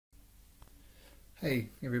Hey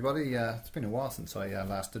everybody, it's been a while since I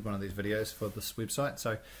last did one of these videos for this website,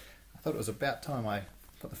 so I thought it was about time I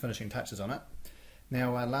put the finishing touches on it.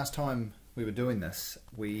 Now last time we were doing this,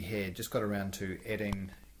 we had just got around to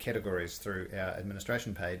adding categories through our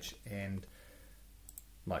administration page, and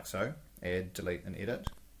like so, add, delete and edit,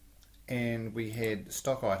 and we had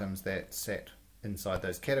stock items that sat inside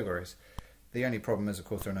those categories. The only problem is, of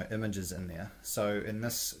course, there are no images in there. So in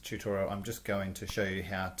this tutorial I'm just going to show you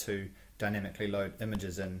how to dynamically load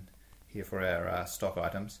images in here for our stock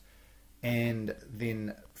items, and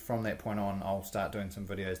then from that point on I'll start doing some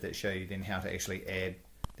videos that show you then how to actually add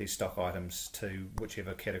these stock items to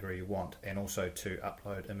whichever category you want, and also to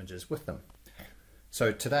upload images with them.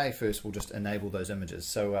 So today first we'll just enable those images.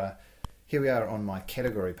 So here we are on my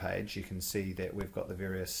category page. You can see that we've got the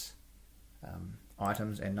various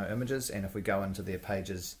items and no images, and if we go into their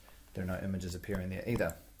pages there are no images appearing there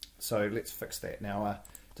either. So let's fix that. Now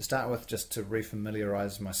to start with, just to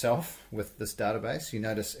re-familiarize myself with this database, you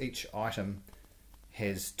notice each item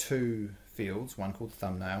has two fields, one called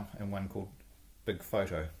thumbnail and one called big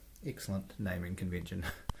photo. Excellent naming convention.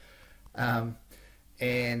 And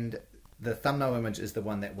the thumbnail image is the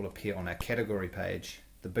one that will appear on our category page.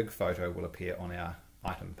 The big photo will appear on our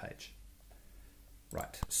item page.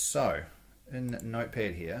 Right, so in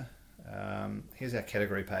Notepad here, here's our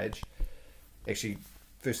category page. Actually,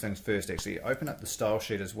 first things first, open up the style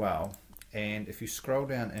sheet as well, and if you scroll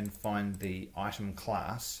down and find the item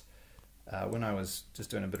class, when I was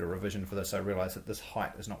just doing a bit of revision for this, I realized that this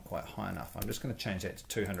height is not quite high enough. I'm just going to change that to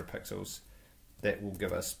 200 pixels. That will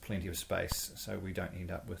give us plenty of space so we don't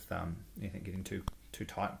end up with anything getting too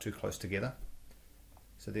tight, too close together.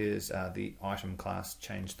 So there's the item class,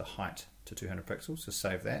 change the height to 200 pixels, so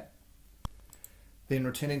save that. Then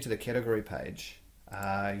returning to the category page,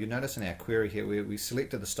 you notice in our query here we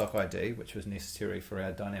selected the stock ID, which was necessary for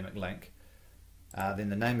our dynamic link, then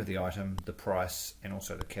the name of the item, the price, and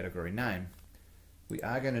also the category name. We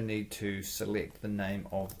are going to need to select the name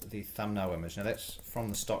of the thumbnail image. Now that's from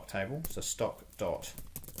the stock table, so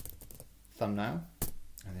stock.thumbnail,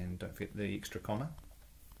 and then don't forget the extra comma.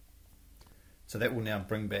 So that will now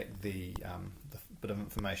bring back the bit of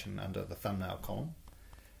information under the thumbnail column.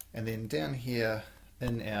 And then down here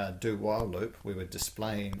in our do while loop, we were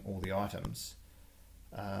displaying all the items.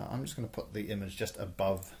 I'm just going to put the image just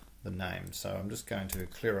above the name. So I'm just going to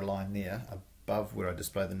clear a line there above where I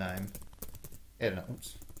display the name, add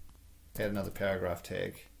another paragraph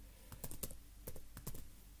tag,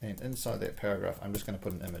 and inside that paragraph I'm just going to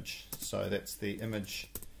put an image. So that's the image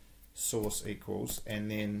source equals, and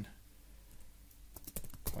then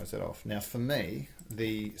close that off. Now for me,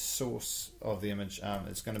 the source of the image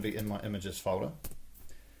is going to be in my images folder,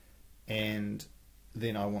 and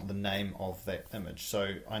then I want the name of that image.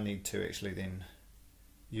 So I need to actually then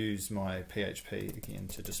use my PHP again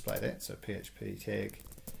to display that. So PHP tag,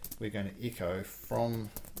 we're going to echo from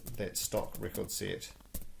that stock record set,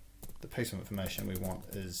 the piece of information we want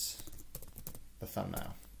is the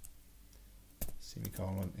thumbnail,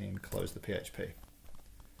 semicolon, and close the PHP.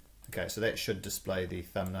 Okay, so that should display the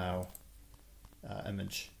thumbnail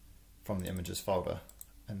image from the images folder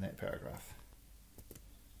in that paragraph.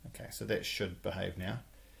 Okay, so that should behave now.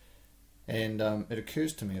 And it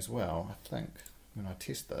occurs to me as well, I think, when I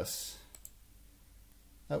test this,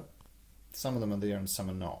 oh, some of them are there and some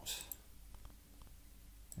are not.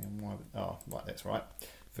 And why? Oh, right, that's right.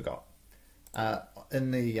 Forgot. In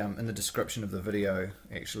the description of the video,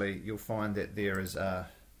 actually, you'll find that there's a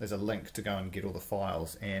link to go and get all the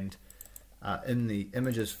files, and in the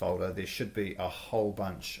images folder there should be a whole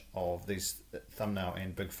bunch of these thumbnail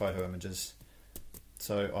and big photo images.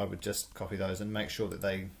 So I would just copy those and make sure that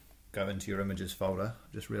they go into your images folder. I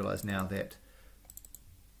just realized now that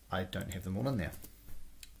I don't have them all in there.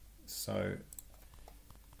 So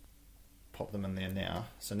pop them in there now.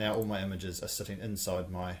 So now all my images are sitting inside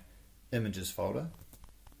my images folder.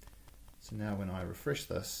 So now when I refresh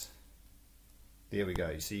this, there we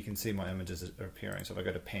go. So you can see my images are appearing. So if I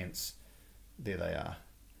go to pants, there they are.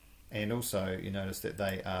 And also you notice that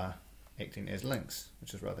they are acting as links,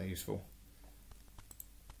 which is rather useful.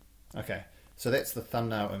 Okay, so that's the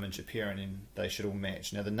thumbnail image appearing, and they should all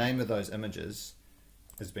match. Now the name of those images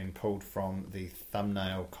is being pulled from the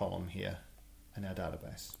thumbnail column here in our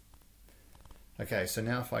database. Okay, so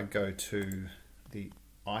now if I go to the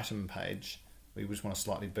item page, we just want a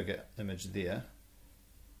slightly bigger image there.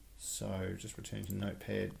 So just return to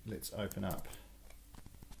Notepad, let's open up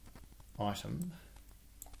item,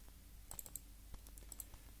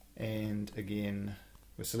 and again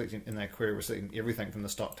we're selecting, in that query we're selecting everything from the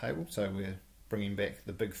stock table, so we're bringing back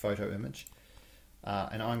the big photo image,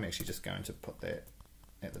 and I'm actually just going to put that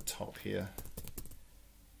at the top here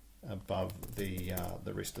above the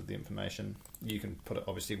rest of the information. You can put it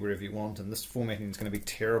obviously wherever you want, and this formatting is going to be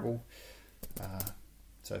terrible,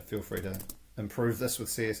 so feel free to improve this with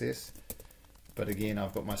CSS. But again,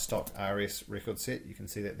 I've got my stock RS record set, you can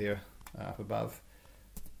see that there up above,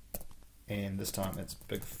 and this time it's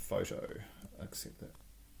big photo, except that,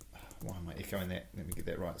 why am I echoing that? Let me get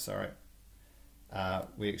that right, sorry.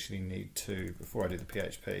 We actually need to, before I do the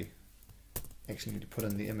PHP, actually need to put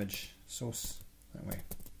in the image source, don't we?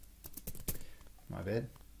 My bad.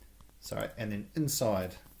 Sorry, and then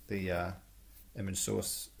inside the image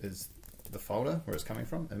source is the folder where it's coming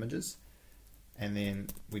from, images, and then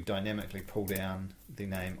we dynamically pull down the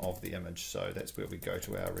name of the image, so that's where we go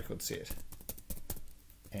to our record set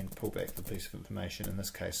and pull back the piece of information, in this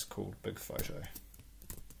case called big photo.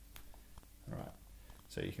 Alright,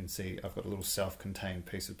 so you can see I've got a little self-contained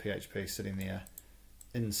piece of PHP sitting there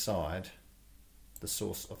inside the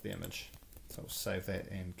source of the image. So I'll save that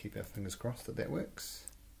and keep our fingers crossed that that works.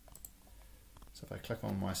 So if I click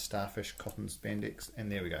on my starfish cotton spandex,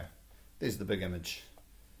 and there we go. There's the big image.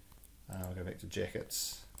 I'll go back to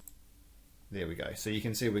jackets. There we go. So you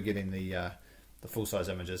can see we're getting the full-size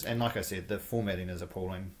images, and like I said, the formatting is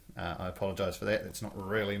appalling. I apologise for that. That's not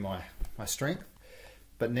really my strength.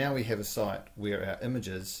 But now we have a site where our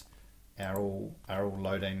images are all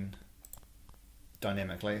loading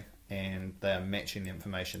dynamically, and they are matching the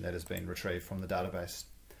information that has been retrieved from the database.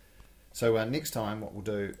 So next time what we'll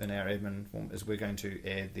do in our admin form is we're going to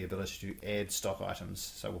add the ability to add stock items.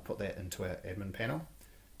 So we'll put that into our admin panel,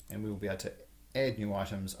 and we will be able to add new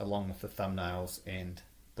items along with the thumbnails and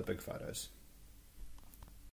the big photos.